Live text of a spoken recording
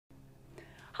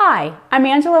Hi, I'm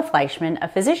Angela Fleischman, a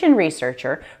physician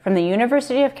researcher from the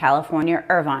University of California,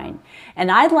 Irvine, and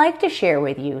I'd like to share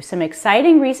with you some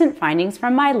exciting recent findings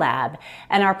from my lab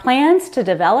and our plans to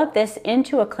develop this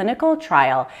into a clinical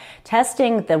trial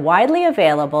testing the widely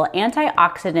available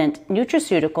antioxidant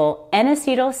nutraceutical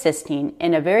N-acetylcysteine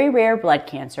in a very rare blood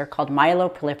cancer called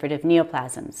myeloproliferative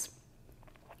neoplasms.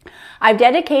 I've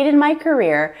dedicated my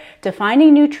career to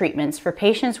finding new treatments for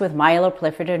patients with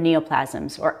myeloproliferative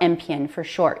neoplasms, or MPN for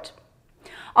short.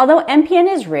 Although MPN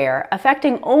is rare,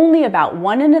 affecting only about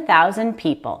 1 in 1,000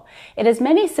 people, it has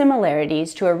many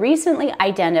similarities to a recently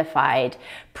identified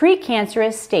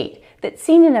precancerous state that's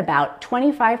seen in about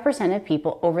 25% of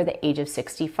people over the age of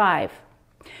 65.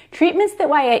 Treatments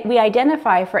that we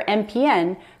identify for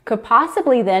MPN could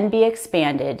possibly then be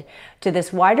expanded to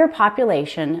this wider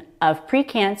population of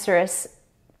precancerous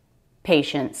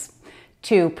patients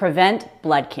to prevent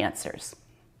blood cancers.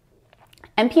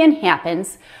 MPN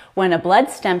happens when a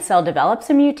blood stem cell develops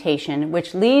a mutation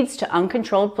which leads to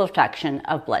uncontrolled protection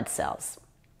of blood cells.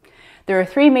 There are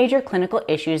 3 major clinical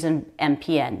issues in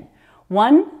MPN.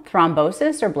 1,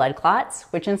 thrombosis or blood clots,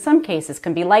 which in some cases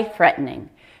can be life-threatening.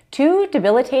 2,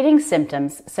 debilitating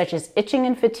symptoms such as itching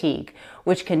and fatigue,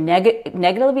 which can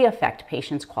negatively affect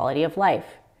patients' quality of life.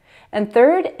 And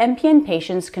 3rd, MPN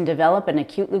patients can develop an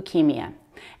acute leukemia,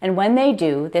 and when they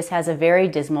do, this has a very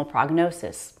dismal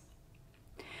prognosis.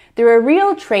 There are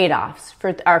real trade-offs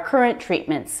for our current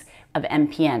treatments of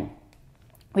MPN.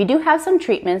 We do have some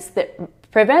treatments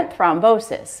that prevent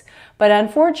thrombosis, but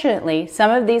unfortunately,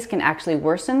 some of these can actually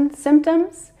worsen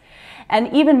symptoms.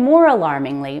 And even more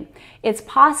alarmingly, it's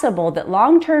possible that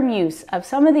long-term use of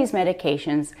some of these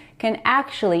medications can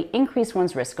actually increase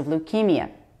one's risk of leukemia.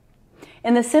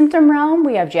 In the symptom realm,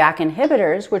 we have JAK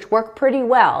inhibitors, which work pretty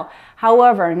well,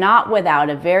 however, not without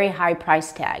a very high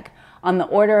price tag, on the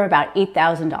order of about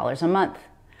 $8,000 a month.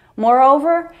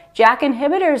 Moreover, JAK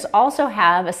inhibitors also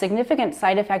have a significant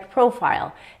side effect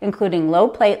profile, including low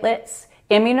platelets,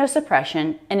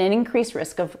 immunosuppression, and an increased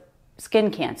risk of skin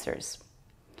cancers.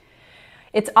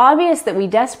 It's obvious that we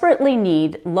desperately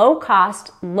need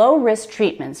low-cost, low-risk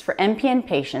treatments for MPN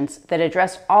patients that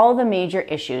address all the major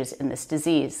issues in this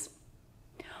disease.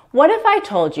 What if I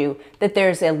told you that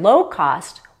there's a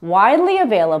low-cost, widely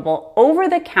available,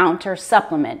 over-the-counter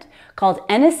supplement called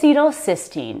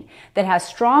N-acetylcysteine that has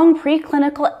strong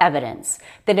preclinical evidence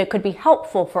that it could be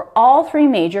helpful for all 3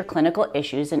 major clinical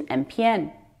issues in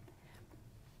MPN?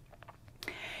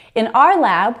 In our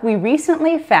lab, we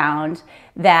recently found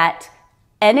that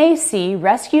NAC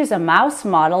rescues a mouse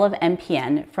model of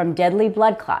MPN from deadly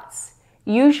blood clots.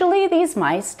 Usually these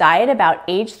mice die at about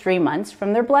age 3 months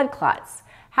from their blood clots.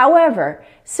 However,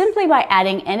 simply by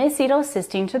adding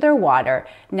N-acetylcysteine to their water,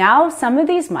 now some of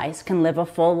these mice can live a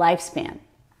full lifespan.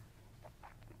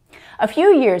 A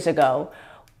few years ago,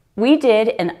 we did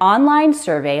an online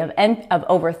survey of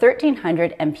over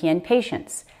 1,300 MPN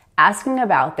patients, asking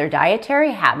about their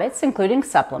dietary habits, including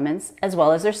supplements, as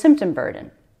well as their symptom burden.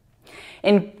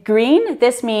 In green,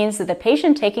 this means that the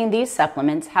patient taking these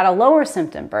supplements had a lower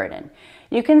symptom burden.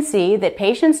 You can see that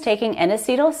patients taking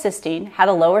N-acetylcysteine had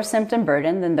a lower symptom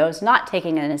burden than those not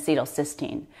taking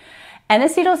N-acetylcysteine.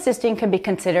 N-acetylcysteine can be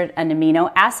considered an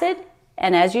amino acid,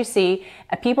 and as you see,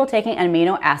 people taking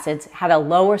amino acids had a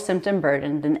lower symptom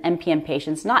burden than MPN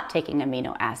patients not taking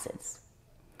amino acids.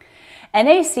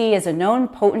 NAC is a known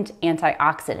potent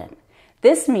antioxidant.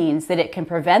 This means that it can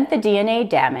prevent the DNA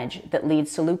damage that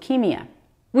leads to leukemia.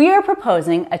 We are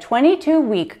proposing a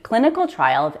 22-week clinical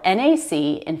trial of NAC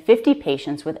in 50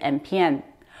 patients with MPN.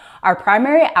 Our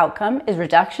primary outcome is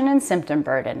reduction in symptom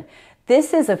burden.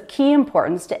 This is of key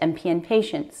importance to MPN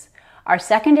patients. Our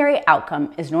secondary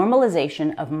outcome is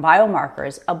normalization of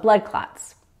biomarkers of blood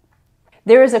clots.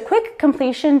 There is a quick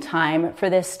completion time for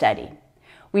this study.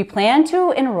 We plan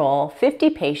to enroll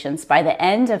 50 patients by the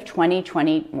end of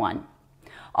 2021.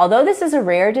 Although this is a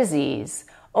rare disease,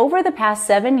 over the past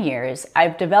 7 years,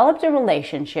 I've developed a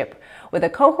relationship with a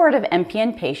cohort of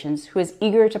MPN patients who is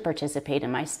eager to participate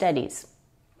in my studies.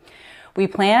 We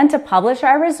plan to publish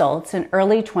our results in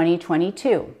early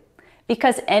 2022.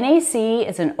 Because NAC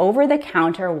is an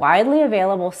over-the-counter, widely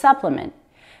available supplement,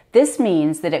 this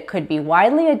means that it could be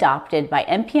widely adopted by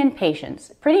MPN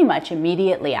patients pretty much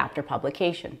immediately after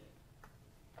publication.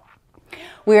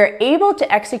 We are able to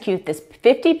execute this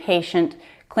 50-patient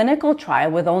clinical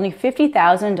trial with only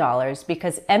 $50,000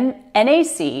 because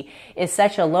NAC is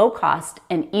such a low-cost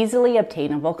and easily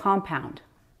obtainable compound.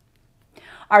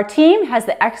 Our team has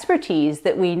the expertise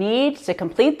that we need to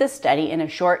complete this study in a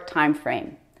short time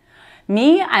frame.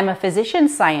 Me, I'm a physician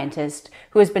scientist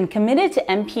who has been committed to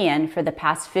MPN for the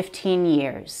past 15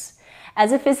 years.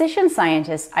 As a physician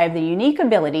scientist, I have the unique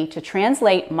ability to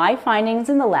translate my findings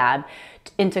in the lab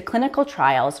into clinical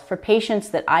trials for patients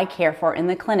that I care for in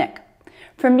the clinic.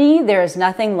 For me, there is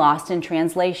nothing lost in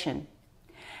translation.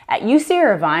 At UC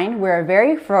Irvine, we're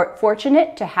very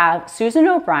fortunate to have Susan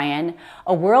O'Brien,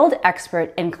 a world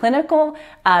expert in clinical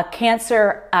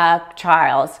cancer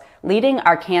trials, leading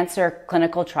our cancer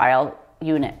clinical trial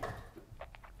unit.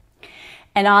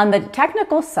 And on the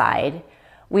technical side,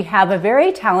 we have a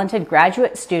very talented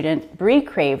graduate student, Bree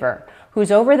Craver,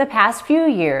 who's over the past few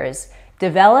years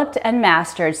developed and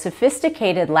mastered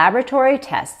sophisticated laboratory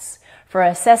tests for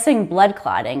assessing blood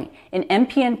clotting in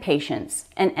MPN patients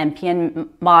and MPN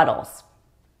models.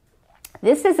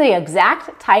 This is the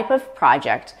exact type of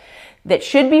project that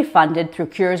should be funded through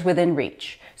Cures Within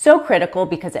Reach, so critical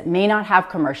because it may not have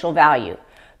commercial value.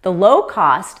 The low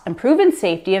cost and proven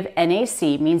safety of NAC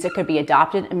means it could be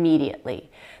adopted immediately.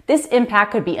 This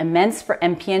impact could be immense for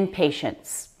MPN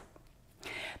patients.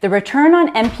 The return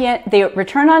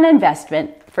on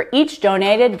investment for each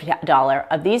donated dollar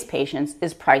of these patients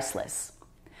is priceless.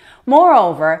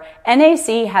 Moreover,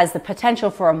 NAC has the potential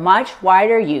for a much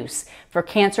wider use for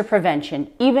cancer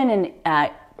prevention, even in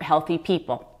healthy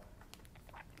people.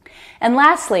 And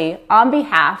lastly, on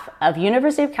behalf of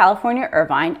University of California,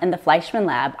 Irvine and the Fleischman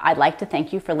Lab, I'd like to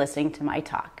thank you for listening to my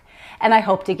talk, and I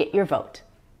hope to get your vote.